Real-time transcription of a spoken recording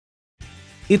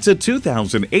It's a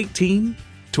 2018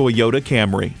 Toyota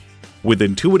Camry. With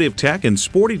intuitive tech and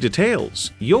sporty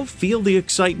details, you'll feel the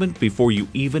excitement before you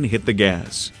even hit the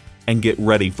gas. And get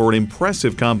ready for an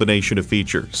impressive combination of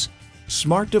features: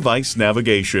 smart device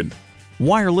navigation,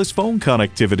 wireless phone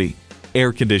connectivity,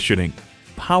 air conditioning,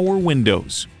 power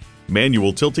windows,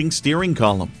 manual tilting steering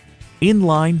column,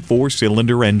 inline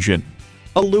 4-cylinder engine,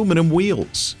 aluminum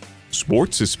wheels,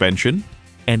 sports suspension,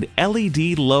 and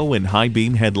LED low and high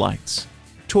beam headlights.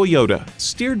 Toyota,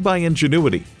 steered by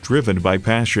ingenuity, driven by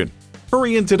passion.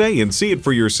 Hurry in today and see it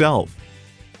for yourself.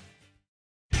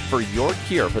 For your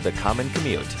cure for the common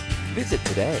commute, visit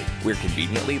today. We're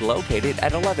conveniently located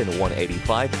at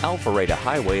 11185 Alpharetta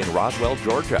Highway in Roswell,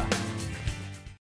 Georgia.